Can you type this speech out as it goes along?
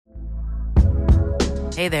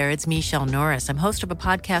Hey there, it's Michelle Norris. I'm host of a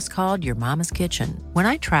podcast called Your Mama's Kitchen. When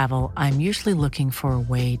I travel, I'm usually looking for a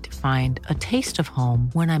way to find a taste of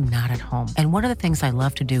home when I'm not at home. And one of the things I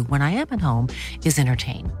love to do when I am at home is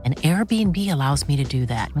entertain. And Airbnb allows me to do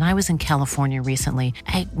that. When I was in California recently,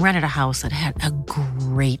 I rented a house that had a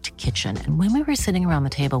great kitchen. And when we were sitting around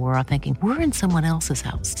the table, we were all thinking, we're in someone else's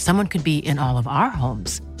house. Someone could be in all of our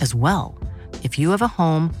homes as well. If you have a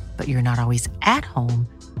home, but you're not always at home,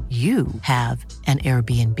 you have an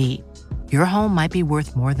Airbnb. Your home might be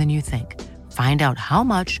worth more than you think. Find out how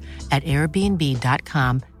much at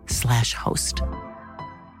airbnb.com/host.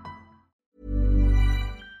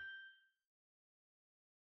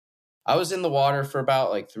 I was in the water for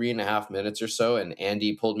about like 3.5 minutes or so, and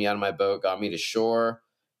Andy pulled me out of my boat, got me to shore,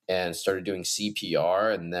 and started doing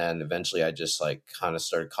CPR. And then eventually I just like kind of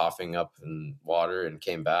started coughing up in water and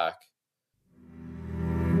came back.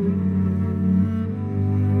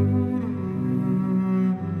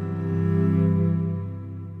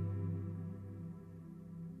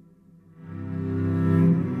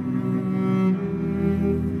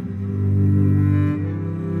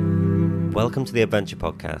 Welcome to the Adventure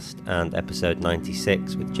Podcast and episode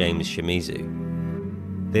 96 with James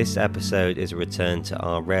Shimizu. This episode is a return to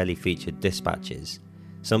our rarely featured dispatches,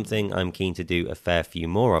 something I'm keen to do a fair few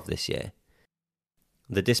more of this year.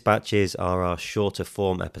 The dispatches are our shorter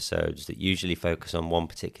form episodes that usually focus on one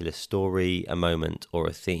particular story, a moment, or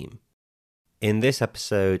a theme. In this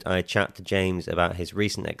episode, I chat to James about his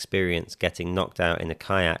recent experience getting knocked out in a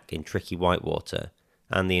kayak in tricky whitewater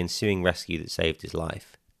and the ensuing rescue that saved his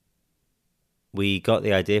life. We got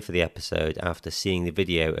the idea for the episode after seeing the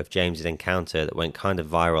video of James's encounter that went kind of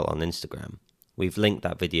viral on Instagram. We've linked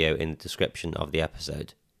that video in the description of the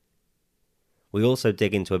episode. We also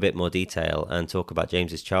dig into a bit more detail and talk about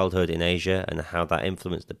James's childhood in Asia and how that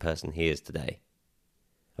influenced the person he is today.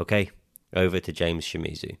 Okay, over to James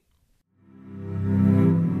Shimizu.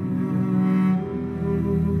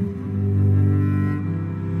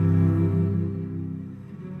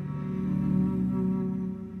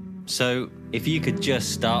 So, if you could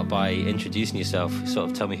just start by introducing yourself, sort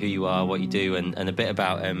of tell me who you are, what you do, and a bit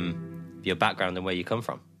about your background and where you come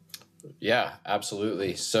from. Yeah,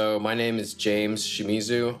 absolutely. So my name is James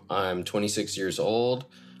Shimizu. I'm 26 years old.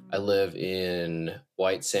 I live in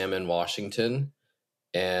White Salmon, Washington,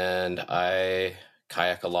 and I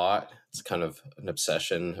kayak a lot. It's kind of an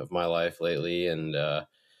obsession of my life lately. And I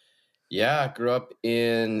grew up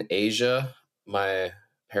in Asia. My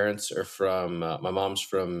parents are my mom's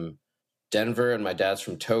from Denver and my dad's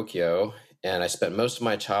from Tokyo. And I spent most of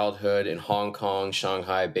my childhood in Hong Kong,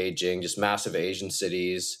 Shanghai, Beijing, just massive Asian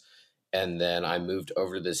cities. And then I moved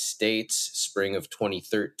over to the States spring of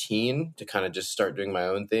 2013 to kind of just start doing my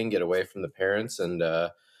own thing, get away from the parents. And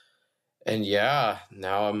now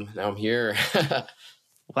I'm here.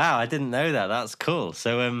 Wow, I didn't know that. That's cool.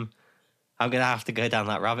 So I'm going to have to go down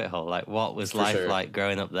that rabbit hole. Like, what was life like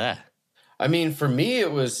growing up there? I mean, for me,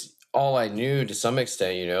 it was all I knew to some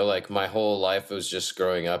extent, like my whole life was just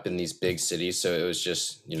growing up in these big cities. So it was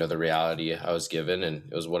just, the reality I was given, and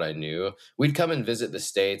it was what I knew. We'd come and visit the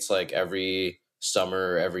States like every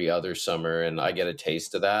summer, every other summer. And I get a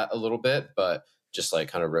taste of that a little bit, but just like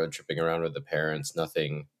kind of road tripping around with the parents,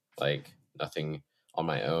 nothing on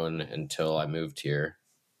my own until I moved here.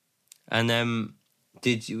 And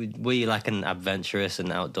were you like an adventurous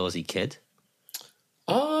and outdoorsy kid?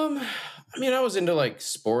 I mean, I was into like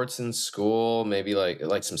sports in school, maybe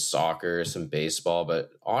like some soccer, some baseball,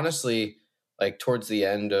 but honestly, like towards the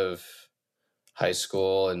end of high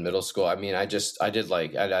school and middle school, I mean, I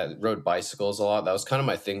rode bicycles a lot. That was kind of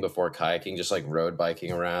my thing before kayaking, just like road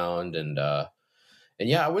biking around. And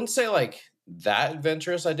yeah, I wouldn't say like that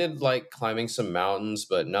adventurous. I did like climbing some mountains,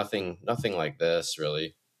 but nothing like this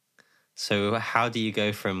really. So how do you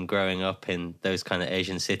go from growing up in those kind of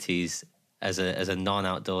Asian cities as a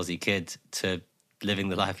non-outdoorsy kid to living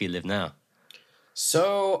the life you live now?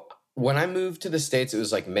 So when I moved to the States, it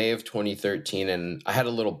was like May of 2013, and I had a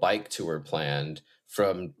little bike tour planned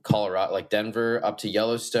from Colorado, like Denver up to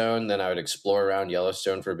Yellowstone. Then I would explore around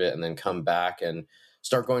Yellowstone for a bit and then come back and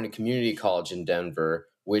start going to community college in Denver,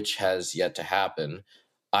 which has yet to happen.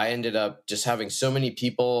 I ended up just having so many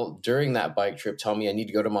people during that bike trip tell me I need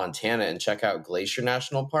to go to Montana and check out Glacier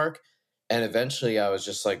National Park. And eventually I was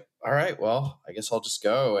just like, all right, well, I guess I'll just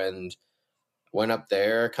go. And went up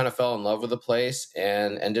there, kind of fell in love with the place,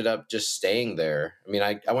 and ended up just staying there. I mean,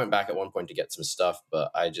 I went back at one point to get some stuff,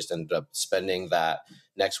 but I just ended up spending that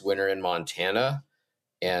next winter in Montana.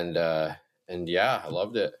 And yeah, I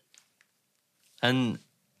loved it. And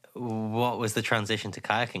what was the transition to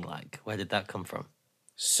kayaking like? Where did that come from?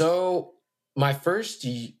 So my first,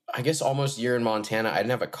 I guess almost year in Montana, I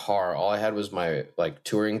didn't have a car. All I had was my like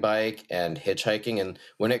touring bike and hitchhiking. And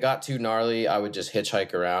when it got too gnarly, I would just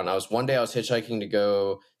hitchhike around. One day I was hitchhiking to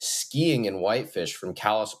go skiing in Whitefish from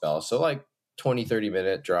Kalispell. So like 20-30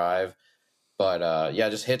 minute drive. But yeah,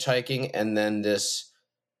 just hitchhiking. And then this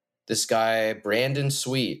guy, Brandon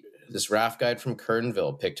Sweet, this raft guide from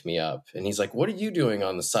Kernville picked me up. And he's like, "What are you doing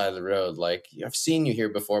on the side of the road? Like, I've seen you here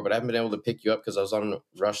before, but I haven't been able to pick you up because I was on a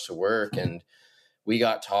rush to work." And we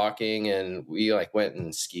got talking and we like went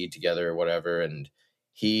and skied together or whatever. And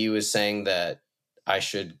he was saying that I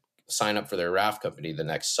should sign up for their raft company the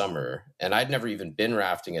next summer. And I'd never even been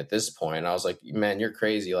rafting at this point. I was like, "Man, you're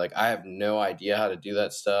crazy. Like, I have no idea how to do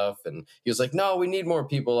that stuff." And he was like, "No, we need more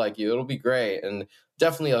people like you. It'll be great." And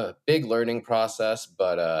definitely a big learning process.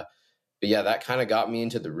 But yeah, that kind of got me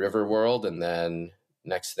into the river world. And then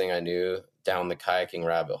next thing I knew, down the kayaking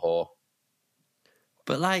rabbit hole.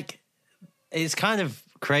 But like, it's kind of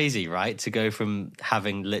crazy, right? To go from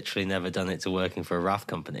having literally never done it to working for a raft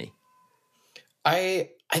company. I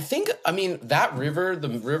think, I mean, that river,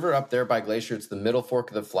 the river up there by Glacier, it's the middle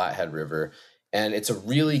fork of the Flathead River. And it's a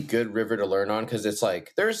really good river to learn on because it's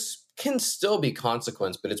like, can still be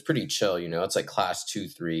consequence, but it's pretty chill, you know? It's like class 2,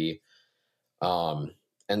 3.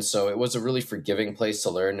 And so it was a really forgiving place to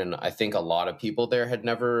learn. And I think a lot of people there had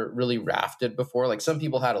never really rafted before. Like some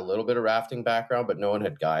people had a little bit of rafting background, but no one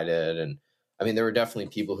had guided. And I mean, there were definitely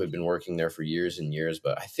people who'd been working there for years and years,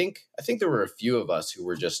 but I think there were a few of us who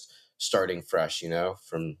were just starting fresh, you know,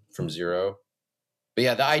 from zero. But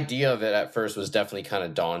yeah, the idea of it at first was definitely kind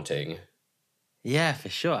of daunting. Yeah, for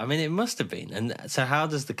sure. I mean, it must have been. And so how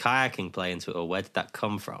does the kayaking play into it, or where did that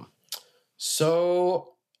come from?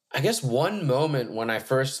 So I guess one moment when I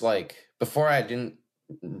first before I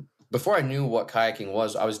knew what kayaking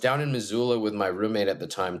was, I was down in Missoula with my roommate at the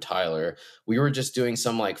time, Tyler. We were just doing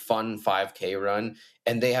some like fun 5K run,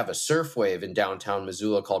 and they have a surf wave in downtown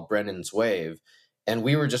Missoula called Brennan's Wave. And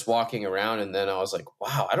we were just walking around, and then I was like,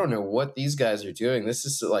 "Wow, I don't know what these guys are doing. This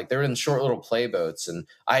is like," they're in short little playboats, and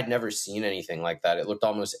I had never seen anything like that. It looked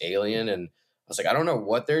almost alien, and I was like, "I don't know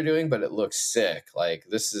what they're doing, but it looks sick. Like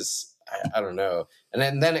this is, I don't know."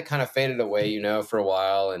 And then it kind of faded away, you know, for a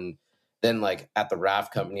while, and then like at the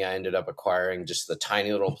raft company, I ended up acquiring just the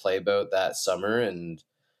tiny little playboat that summer, and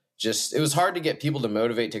just it was hard to get people to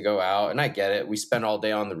motivate to go out. And I get it. We spent all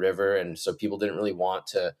day on the river, and so people didn't really want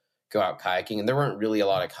to go out kayaking, and there weren't really a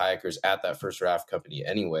lot of kayakers at that first raft company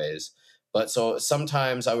anyways. But so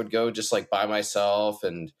sometimes I would go just like by myself.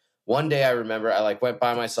 And one day I remember I like went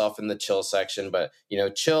by myself in the chill section, but you know,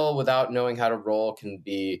 chill without knowing how to roll can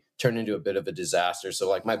be turned into a bit of a disaster. So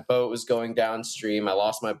like my boat was going downstream. I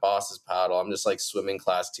lost my boss's paddle. I'm just like swimming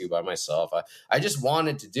class 2 by myself. I just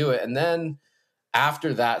wanted to do it. And then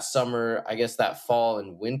after that summer, I guess that fall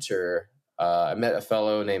and winter, I met a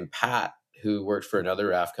fellow named Pat who worked for another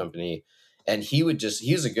raft company, and he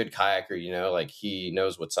was a good kayaker, you know, like he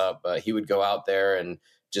knows what's up, but he would go out there and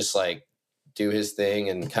just like do his thing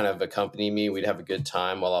and kind of accompany me. We'd have a good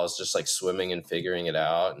time while I was just like swimming and figuring it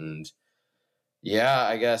out. And yeah,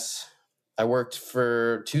 I guess I worked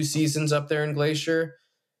for 2 seasons up there in Glacier,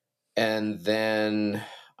 and then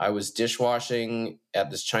I was dishwashing at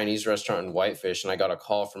this Chinese restaurant in Whitefish, and I got a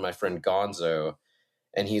call from my friend Gonzo,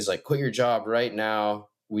 and he's like, "Quit your job right now.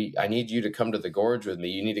 I need you to come to the gorge with me.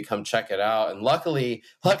 You need to come check it out." And luckily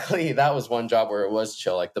that was one job where it was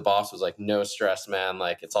chill. Like the boss was like, "No stress, man.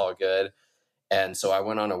 Like it's all good." And so I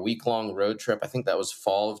went on a week-long road trip. I think that was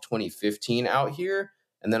fall of 2015 out here.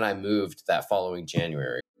 And then I moved that following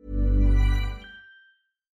January.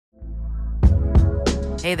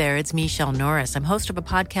 Hey there, it's Michelle Norris. I'm host of a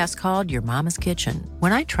podcast called Your Mama's Kitchen.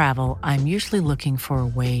 When I travel, I'm usually looking for a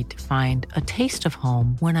way to find a taste of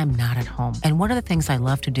home when I'm not at home. And one of the things I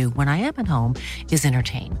love to do when I am at home is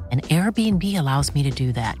entertain. And Airbnb allows me to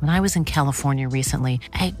do that. When I was in California recently,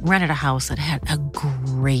 I rented a house that had a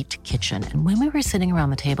great kitchen. And when we were sitting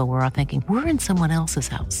around the table, we were all thinking, we're in someone else's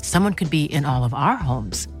house. Someone could be in all of our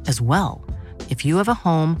homes as well. If you have a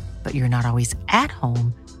home, but you're not always at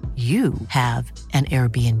home, you have an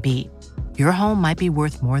Airbnb. Your home might be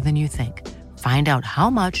worth more than you think. Find out how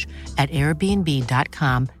much at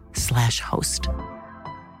airbnb.com/host.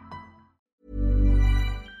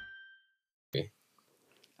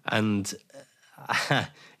 And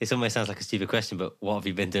it almost sounds like a stupid question, but what have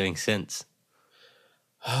you been doing since?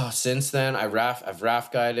 Since then, I've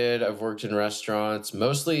raft guided. I've worked in restaurants.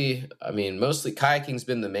 Mostly kayaking's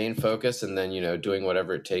been the main focus, and then, you know, doing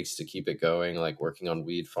whatever it takes to keep it going, like working on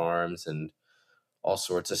weed farms and all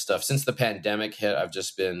sorts of stuff. Since the pandemic hit, I've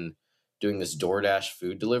just been doing this DoorDash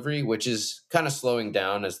food delivery, which is kind of slowing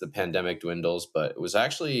down as the pandemic dwindles, but it was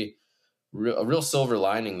actually a real silver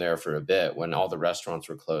lining there for a bit when all the restaurants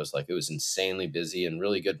were closed. Like it was insanely busy and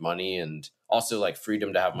really good money, and also like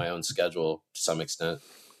freedom to have my own schedule to some extent.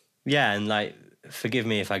 Yeah, and like, forgive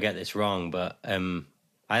me if I get this wrong, but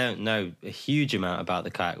I don't know a huge amount about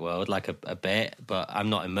the kayak world, like a bit, but I'm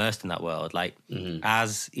not immersed in that world. Like,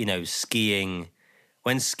 as you know, skiing,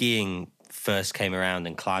 when skiing first came around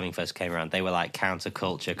and climbing first came around, they were like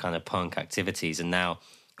counterculture kind of punk activities, and now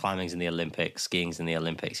climbing's in the Olympics, skiing's in the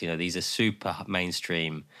Olympics. You know, these are super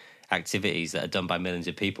mainstream activities that are done by millions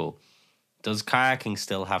of people. Does kayaking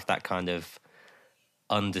still have that kind of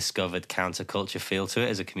undiscovered counterculture feel to it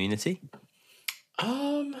as a community?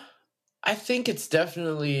 I think it's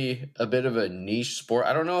definitely a bit of a niche sport.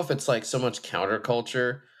 I don't know if it's like so much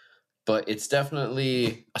counterculture, but it's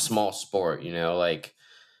definitely a small sport, you know, like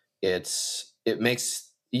it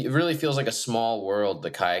really feels like a small world,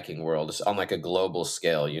 the kayaking world. It's on like a global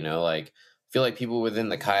scale, you know, like I feel like people within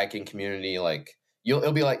the kayaking community, like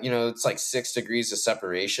it'll be like, you know, it's like 6 degrees of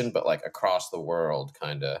separation, but like across the world,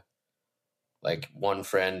 kind of. Like one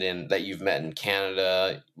friend in that you've met in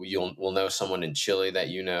Canada, will know someone in Chile that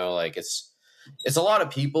you know. Like it's a lot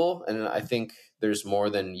of people, and I think there's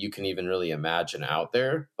more than you can even really imagine out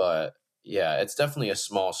there. But yeah, it's definitely a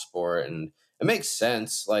small sport, and it makes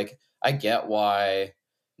sense. Like I get why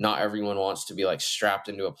not everyone wants to be like strapped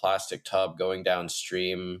into a plastic tub going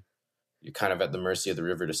downstream. You're kind of at the mercy of the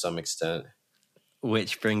river to some extent.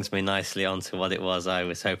 Which brings me nicely onto what it was I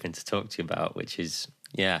was hoping to talk to you about, which is,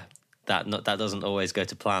 yeah, that doesn't always go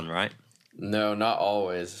to plan, right? No, not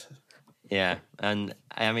always. Yeah, and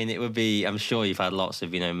I mean, it would be. I'm sure you've had lots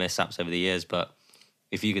of mishaps over the years, but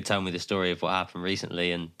if you could tell me the story of what happened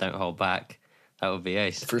recently and don't hold back, that would be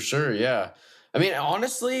ace. For sure, yeah. I mean,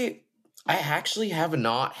 honestly, I actually have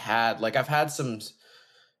not had like I've had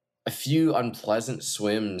a few unpleasant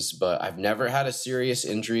swims, but I've never had a serious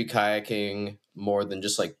injury kayaking more than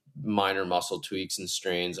just like minor muscle tweaks and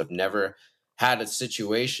strains. I've never had a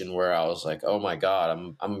situation where I was like, "Oh my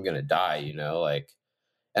god, I'm going to die," you know, like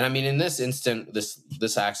and I mean in this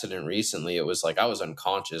accident recently, it was like I was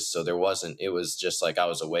unconscious, so it was just like I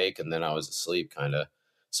was awake and then I was asleep kind of.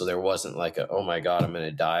 So there wasn't like a, "Oh my god, I'm going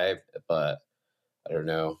to die," but I don't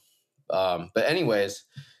know. But anyways,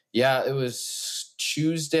 yeah, it was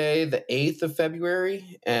Tuesday, the 8th of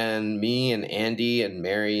February, and me and Andy and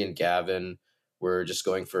Mary and Gavin were just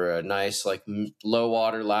going for a nice, like, low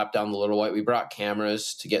water lap down the Little White. We brought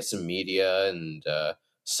cameras to get some media and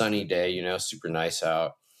sunny day, you know, super nice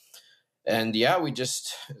out. And yeah, we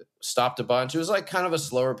just stopped a bunch. It was like kind of a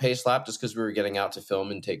slower pace lap just because we were getting out to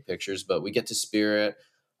film and take pictures. But we get to Spirit.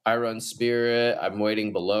 I run Spirit. I'm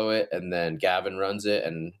waiting below it. And then Gavin runs it.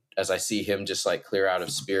 And as I see him just like clear out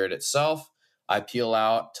of Spirit itself, I peel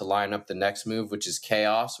out to line up the next move, which is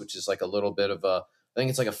Chaos, which is like a little bit of I think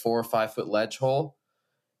it's like a 4 or 5 foot ledge hole.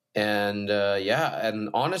 And yeah, and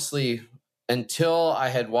honestly, until I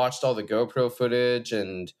had watched all the GoPro footage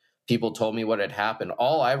and people told me what had happened,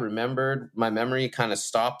 all I remembered, my memory kind of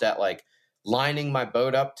stopped at like lining my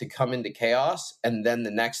boat up to come into Chaos. And then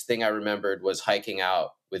the next thing I remembered was hiking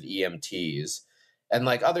out with EMTs. And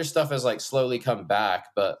like other stuff has like slowly come back,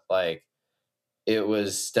 but like it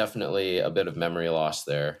was definitely a bit of memory loss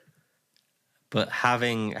there. But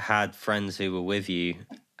having had friends who were with you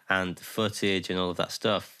and footage and all of that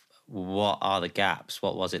stuff, what are the gaps?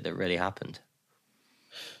 What was it that really happened?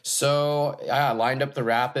 So I lined up the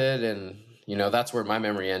rapid, and you know that's where my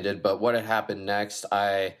memory ended. But what had happened next?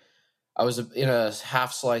 I was in a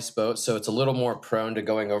half slice boat, so it's a little more prone to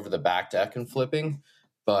going over the back deck and flipping.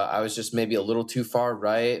 But I was just maybe a little too far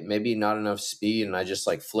right, maybe not enough speed, and I just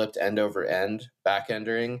like flipped end over end, back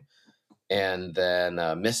endering, and then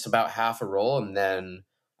missed about half a roll, and then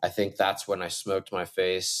I think that's when I smoked my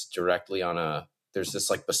face directly on there's this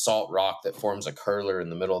like basalt rock that forms a curler in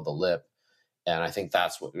the middle of the lip. And I think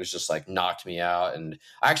that's what was just like knocked me out. And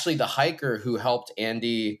actually, the hiker who helped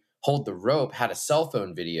Andy hold the rope had a cell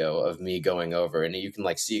phone video of me going over, and you can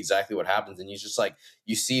like see exactly what happens. And he's just like,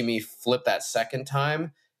 you see me flip that second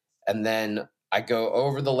time, and then I go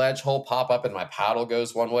over the ledge hole, pop up, and my paddle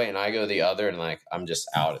goes one way, and I go the other, and like I'm just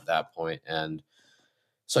out at that point. And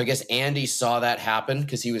so I guess Andy saw that happen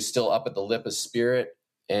because he was still up at the lip of Spirit.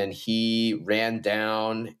 And he ran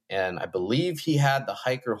down, and I believe he had the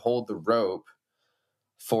hiker hold the rope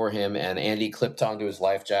for him, and Andy clipped onto his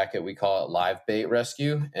life jacket. We call it live bait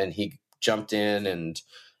rescue. And he jumped in, and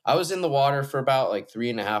I was in the water for about like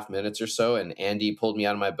 3.5 minutes or so. And Andy pulled me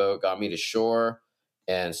out of my boat, got me to shore,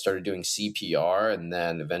 and started doing CPR. And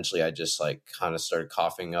then eventually I just like kind of started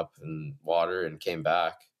coughing up in water and came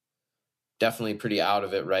back. Definitely pretty out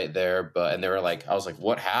of it right there. And they were like, I was like,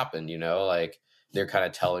 what happened? You know, like they're kind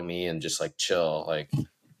of telling me and just like chill. Like,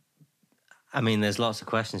 I mean, there's lots of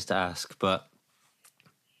questions to ask, but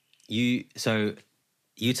you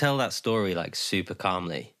tell that story like super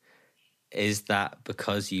calmly. Is that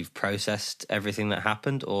because you've processed everything that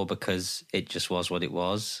happened, or because it just was what it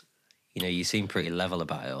was? You know, you seem pretty level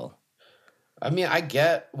about it all. I mean, I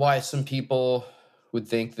get why some people would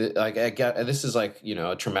think that, like, I get this is like, you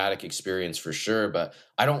know, a traumatic experience for sure, but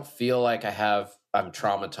I don't feel like I'm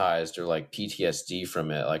traumatized or like PTSD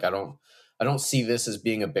from it. Like, I don't see this as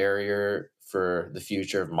being a barrier for the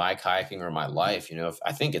future of my kayaking or my life. You know,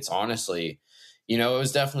 I think it's honestly, you know, it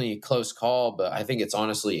was definitely a close call, but I think it's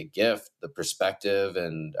honestly a gift, the perspective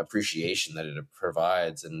and appreciation that it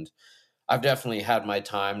provides. And I've definitely had my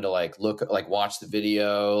time to like watch the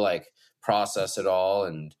video, like process it all.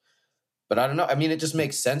 And, but I don't know. I mean, it just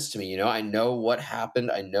makes sense to me. You know, I know what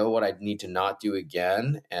happened. I know what I need to not do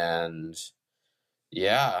again. And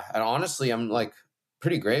yeah, and honestly, I'm like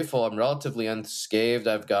pretty grateful. I'm relatively unscathed.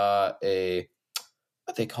 I've got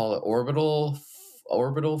what they call it, orbital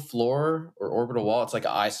floor or orbital wall. It's like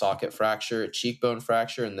an eye socket fracture, a cheekbone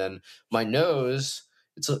fracture, and then my nose.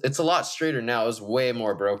 It's a lot straighter now. It was way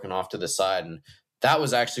more broken off to the side, and that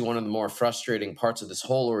was actually one of the more frustrating parts of this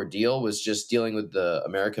whole ordeal. Was just dealing with the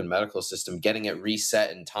American medical system, getting it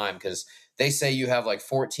reset in time, because they say you have like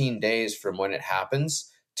 14 days from when it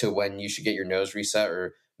happens to when you should get your nose reset,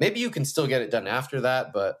 or maybe you can still get it done after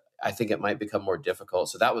that, but I think it might become more difficult.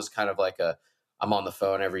 So that was kind of like I'm on the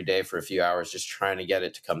phone every day for a few hours just trying to get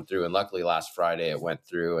it to come through. And luckily last Friday it went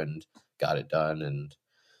through and got it done. And,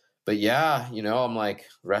 but yeah, you know, I'm like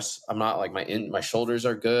I'm not like my shoulders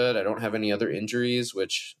are good. I don't have any other injuries,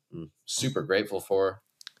 which I'm super grateful for.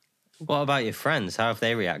 What about your friends? How have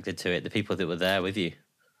they reacted to it? The people that were there with you?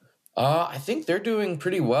 I think they're doing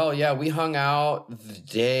pretty well. Yeah, we hung out the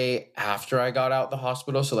day after I got out the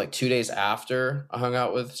hospital. So like 2 days after I hung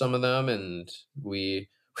out with some of them, and we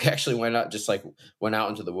actually went out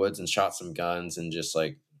into the woods and shot some guns, and just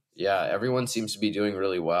like, yeah, everyone seems to be doing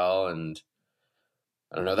really well. And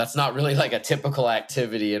I don't know, that's not really like a typical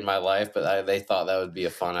activity in my life, but they thought that would be a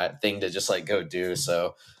fun thing to just like go do.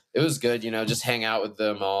 So it was good, you know, just hang out with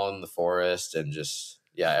them all in the forest and just,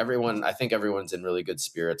 yeah, I think everyone's in really good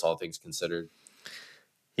spirits, all things considered.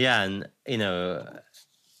 Yeah, and you know,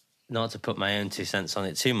 not to put my own 2 cents on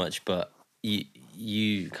it too much, but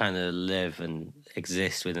you kind of live and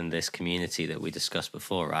exist within this community that we discussed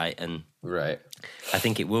before, right? And right, I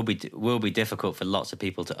think it will be difficult for lots of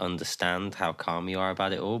people to understand how calm you are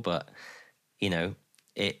about it all. But you know,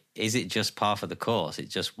 is it just par for the course?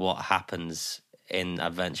 It's just what happens in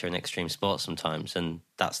adventure and extreme sports sometimes, and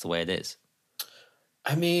that's the way it is.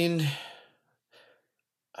 I mean,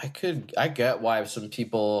 I get why some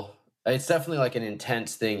people, it's definitely like an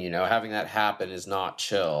intense thing, you know, having that happen is not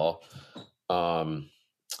chill.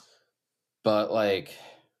 But like,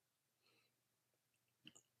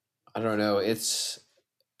 I don't know, I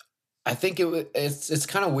think it's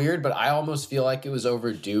kind of weird, but I almost feel like it was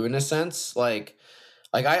overdue in a sense. Like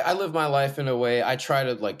I live my life in a way, I try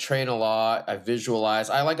to like train a lot, I visualize,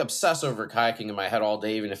 I like obsess over kayaking in my head all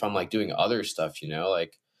day, even if I'm like doing other stuff, you know,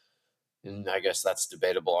 like, and I guess that's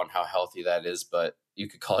debatable on how healthy that is, but you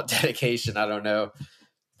could call it dedication. I don't know.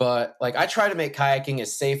 But like I try to make kayaking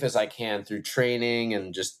as safe as I can through training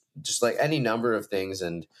and just like any number of things.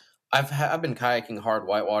 And I've been kayaking hard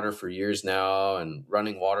whitewater for years now and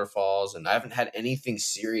running waterfalls, and I haven't had anything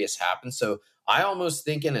serious happen. So I almost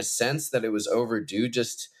think in a sense that it was overdue,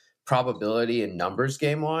 just probability and numbers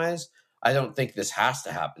game wise. I don't think this has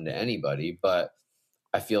to happen to anybody, but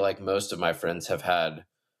I feel like most of my friends have had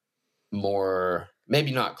more,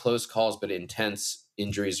 maybe not close calls, but intense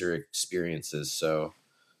injuries or experiences. So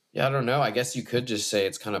yeah, I don't know. I guess you could just say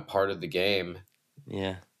it's kind of part of the game.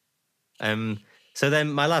 Yeah. So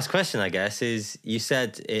then my last question, I guess, is you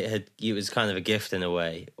said it was kind of a gift in a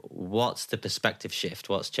way. What's the perspective shift?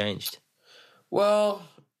 What's changed? Well,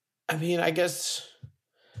 I mean, I guess,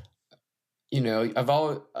 you know,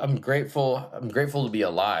 I'm grateful to be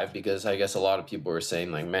alive, because I guess a lot of people were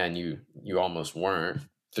saying like, man, you almost weren't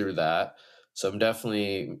through that. So I'm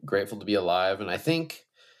definitely grateful to be alive, and I think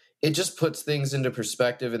it just puts things into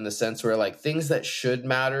perspective in the sense where like things that should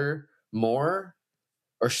matter more,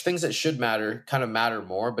 or things that should matter kind of matter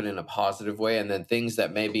more, but in a positive way. And then things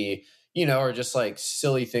that maybe, you know, are just like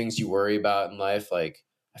silly things you worry about in life, like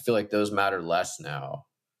I feel like those matter less now.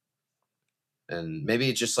 And maybe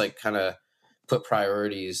it just like kind of put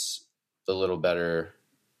priorities a little better.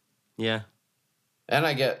 Yeah. And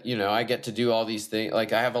I get to do all these things.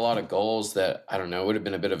 Like I have a lot of goals that, I don't know, would have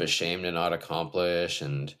been a bit of a shame to not accomplish,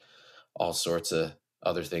 and all sorts of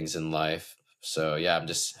other things in life. So yeah, I'm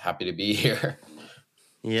just happy to be here.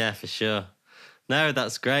 Yeah, for sure. No,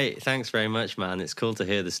 that's great. Thanks very much, man. It's cool to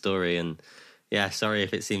hear the story. And yeah, sorry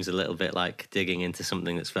if it seems a little bit like digging into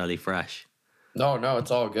something that's fairly fresh. No,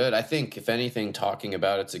 it's all good. I think if anything, talking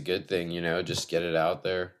about it's a good thing, just get it out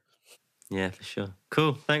there. Yeah, for sure.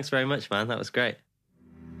 Cool. Thanks very much, man. That was great.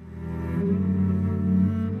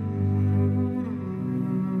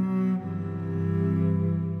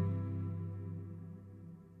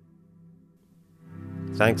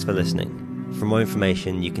 Thanks for listening. For more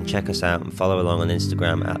information, you can check us out and follow along on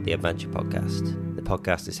Instagram at The Adventure Podcast. The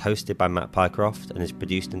podcast is hosted by Matt Pycroft and is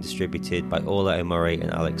produced and distributed by Orla O'Murray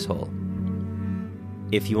and Alex Hall.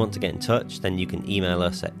 If you want to get in touch, then you can email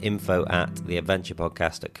us at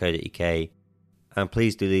info@theadventurepodcast.co.uk, and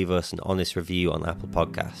please do leave us an honest review on Apple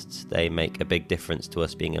Podcasts. They make a big difference to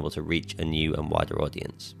us being able to reach a new and wider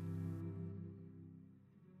audience.